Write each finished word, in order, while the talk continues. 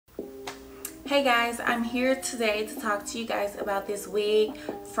Hey guys, I'm here today to talk to you guys about this wig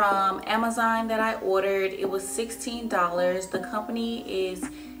from Amazon that I ordered. It was $16. The company is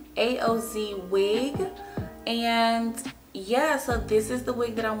AOZWIG, and yeah, so this is the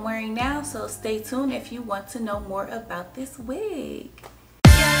wig that I'm wearing now, so stay tuned if you want to know more about this wig.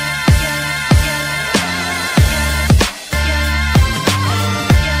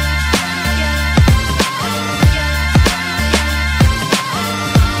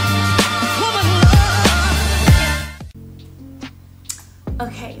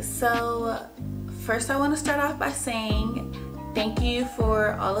 Okay, so first I want to start off by saying thank you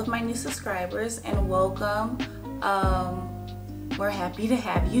for all of my new subscribers and welcome. We're happy to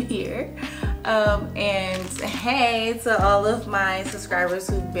have you here. And hey to all of my subscribers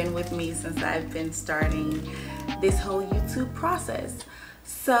who've been with me since I've been starting this whole YouTube process.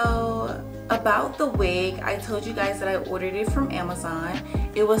 So about the wig, I told you guys that I ordered it from Amazon.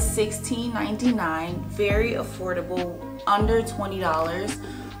 It was $16.99, very affordable, under $20.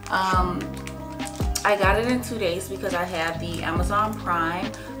 I got it in 2 days because I have the Amazon Prime,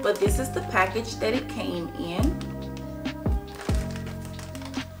 but this is the package that it came in.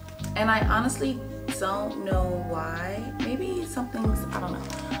 And I honestly don't know why. Maybe something's, I don't know.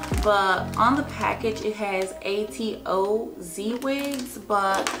 But on the package it has AOZWIGs,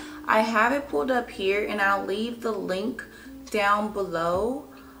 but I have it pulled up here and I'll leave the link down below.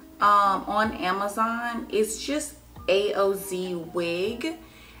 On Amazon it's just AOZWIG,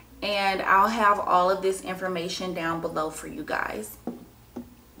 and I'll have all of this information down below for you guys.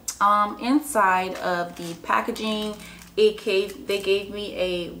 Inside of the packaging, they gave me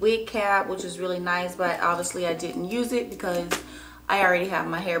a wig cap, which is really nice, but obviously I didn't use it because I already have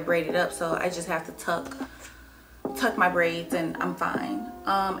my hair braided up, so I just have to tuck my braids and I'm fine.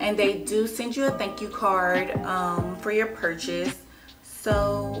 And they do send you a thank you card for your purchase,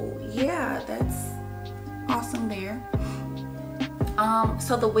 so yeah, that's awesome there.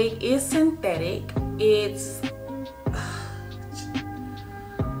 So the wig is synthetic. This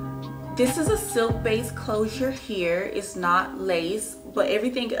is a silk based closure here. It's not lace, but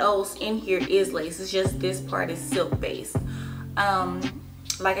everything else in here is lace. It's just this part is silk based.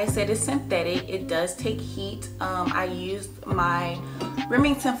 Like I said, it's synthetic. It does take heat. I used my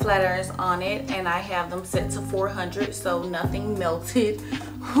Remington flat irons on it and I have them set to 400, so nothing melted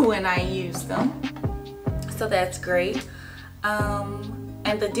when I used them, so that's great.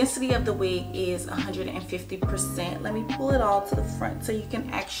 And the density of the wig is 150%. Let me pull it all to the front so you can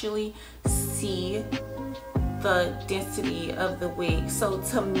actually see the density of the wig. So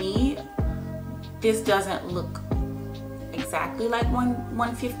to me, this doesn't look exactly like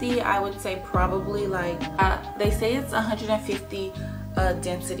 150. I would say probably like, they say it's 150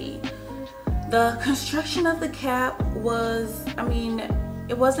 density. The construction of the cap was, I mean,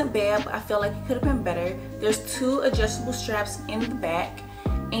 it wasn't bad, but I feel like it could have been better. There's 2 adjustable straps in the back,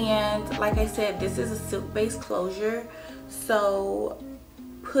 and like I said, this is a silk based closure, so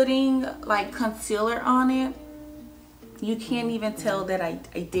putting like concealer on it, you can't even tell that I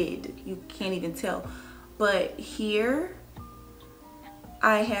did. You can't even tell. But here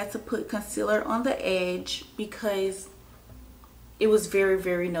I had to put concealer on the edge because it was very,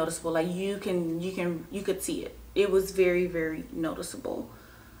 very noticeable. Like you could see it. It was very, very noticeable.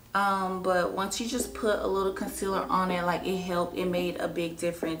 But once you just put a little concealer on it, like it helped. It made a big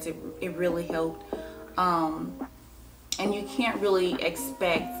difference. It really helped. And you can't really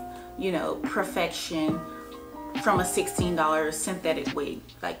expect, you know, perfection from a $16 synthetic wig.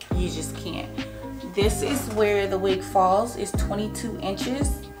 Like you just can't. This is where the wig falls. It's 22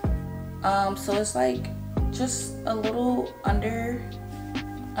 inches. So it's like just a little under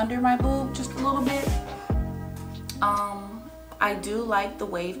my boob, just a little bit. I do like the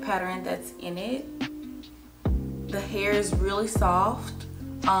wave pattern that's in it. The hair is really soft.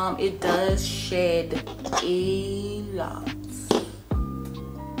 It does shed a lot.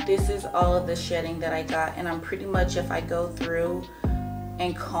 This is all of the shedding that I got, and I'm pretty much, if I go through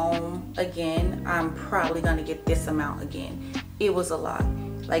and comb again, I'm probably gonna get this amount again. It was a lot.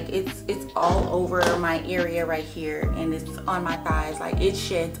 Like it's all over my area right here, and it's on my thighs. Like it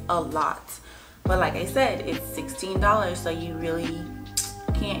sheds a lot. But like I said, it's $16, so you really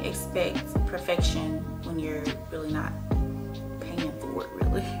can't expect perfection when you're really not paying for it,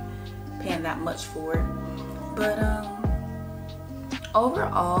 really. Paying that much for it. But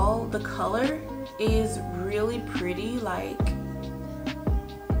overall, the color is really pretty. Like,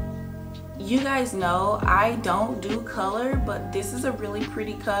 you guys know I don't do color, but this is a really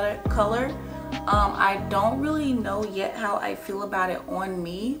pretty color. I don't really know yet how I feel about it on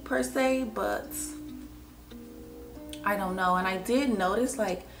me per se, but I don't know. And I did notice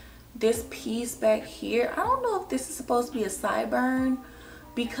like this piece back here, I don't know if this is supposed to be a sideburn,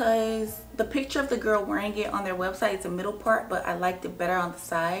 because the picture of the girl wearing it on their website is the middle part, but I liked it better on the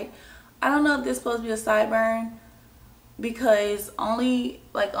side. I don't know if this is supposed to be a sideburn, because only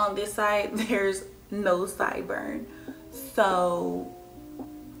like on this side there's no sideburn. So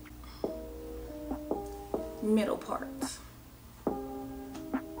middle part.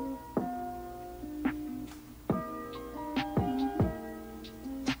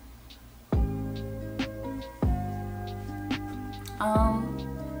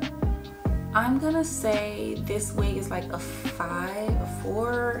 I'm gonna say this wig is like a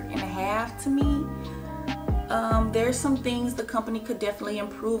 4.5 to me. There's some things the company could definitely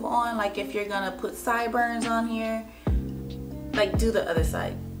improve on, like if you're gonna put sideburns on here, like do the other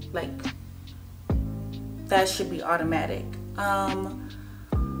side, like that should be automatic.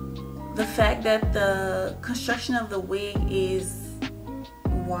 The fact that the construction of the wig is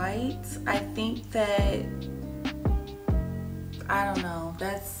white, I think that, I don't know,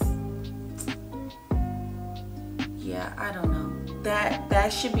 yeah, I don't know.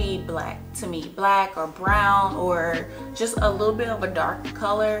 That should be black to me. Black or brown, or just a little bit of a dark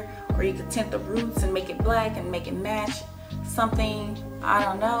color, or you could tint the roots and make it black and make it match something. I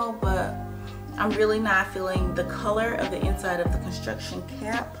don't know, but I'm really not feeling the color of the inside of the construction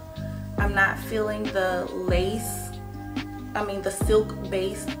cap. I'm not feeling the lace, the silk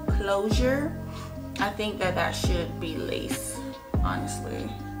base closure. I think that should be lace, honestly.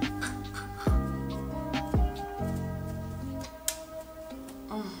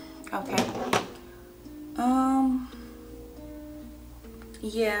 Okay.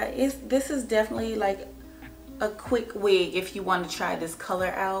 Yeah, this is definitely like a quick wig if you want to try this color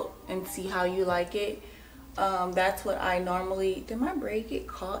out and see how you like it. That's what I normally, did my braid get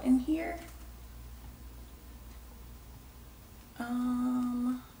caught in here?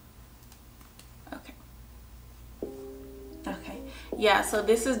 Okay, yeah, so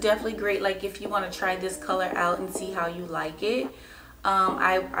this is definitely great, like if you want to try this color out and see how you like it.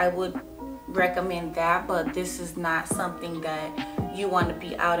 I would recommend that, but this is not something that you want to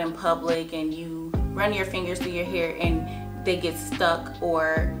be out in public and you run your fingers through your hair and they get stuck,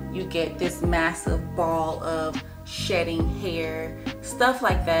 or you get this massive ball of shedding hair, stuff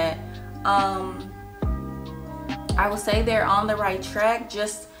like that. I would say they're on the right track.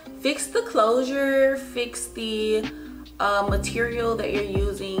 Just fix the closure, fix the material that you're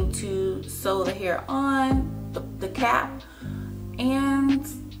using to sew the hair on, the cap, and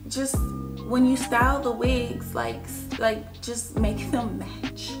just when you style the wigs, like just make them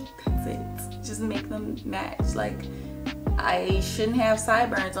match. That's it. Just make them match. Like, I shouldn't have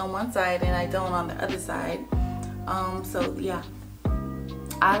sideburns on one side and I don't on the other side. So yeah,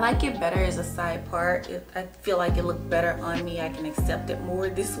 I like it better as a side part. I feel like it looked better on me. I can accept it more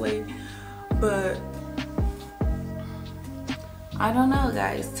this way, but I don't know,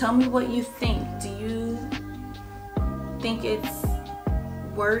 guys. Tell me what you think. Do you think it's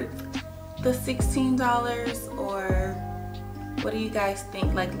worth the $16, or what do you guys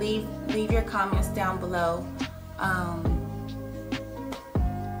think? Like, leave your comments down below.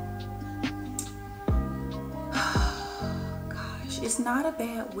 Gosh, it's not a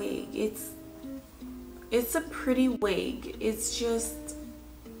bad wig. It's a pretty wig. It's just,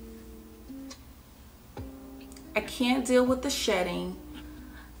 I can't deal with the shedding.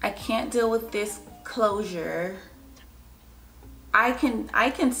 I can't deal with this closure. I can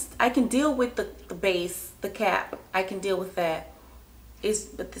deal with the base, the cap. I can deal with that.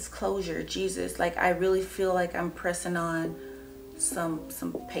 But this closure, Jesus, like I really feel like I'm pressing on some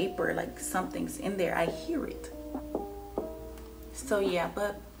paper, like something's in there. I hear it. So yeah,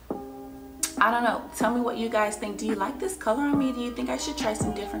 but I don't know. Tell me what you guys think. Do you like this color on me? Do you think I should try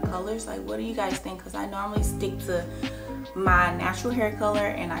some different colors? Like, what do you guys think? Because I normally stick to my natural hair color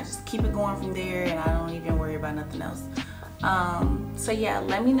and I just keep it going from there, and I don't even worry about nothing else. So yeah,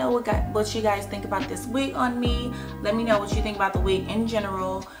 let me know what you guys think about this wig on me. Let me know what you think about the wig in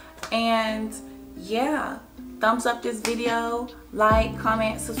general. And yeah, thumbs up this video, like,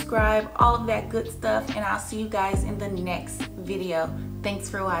 comment, subscribe, all of that good stuff, and I'll see you guys in the next video.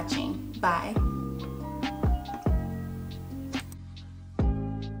 Thanks for watching. Bye.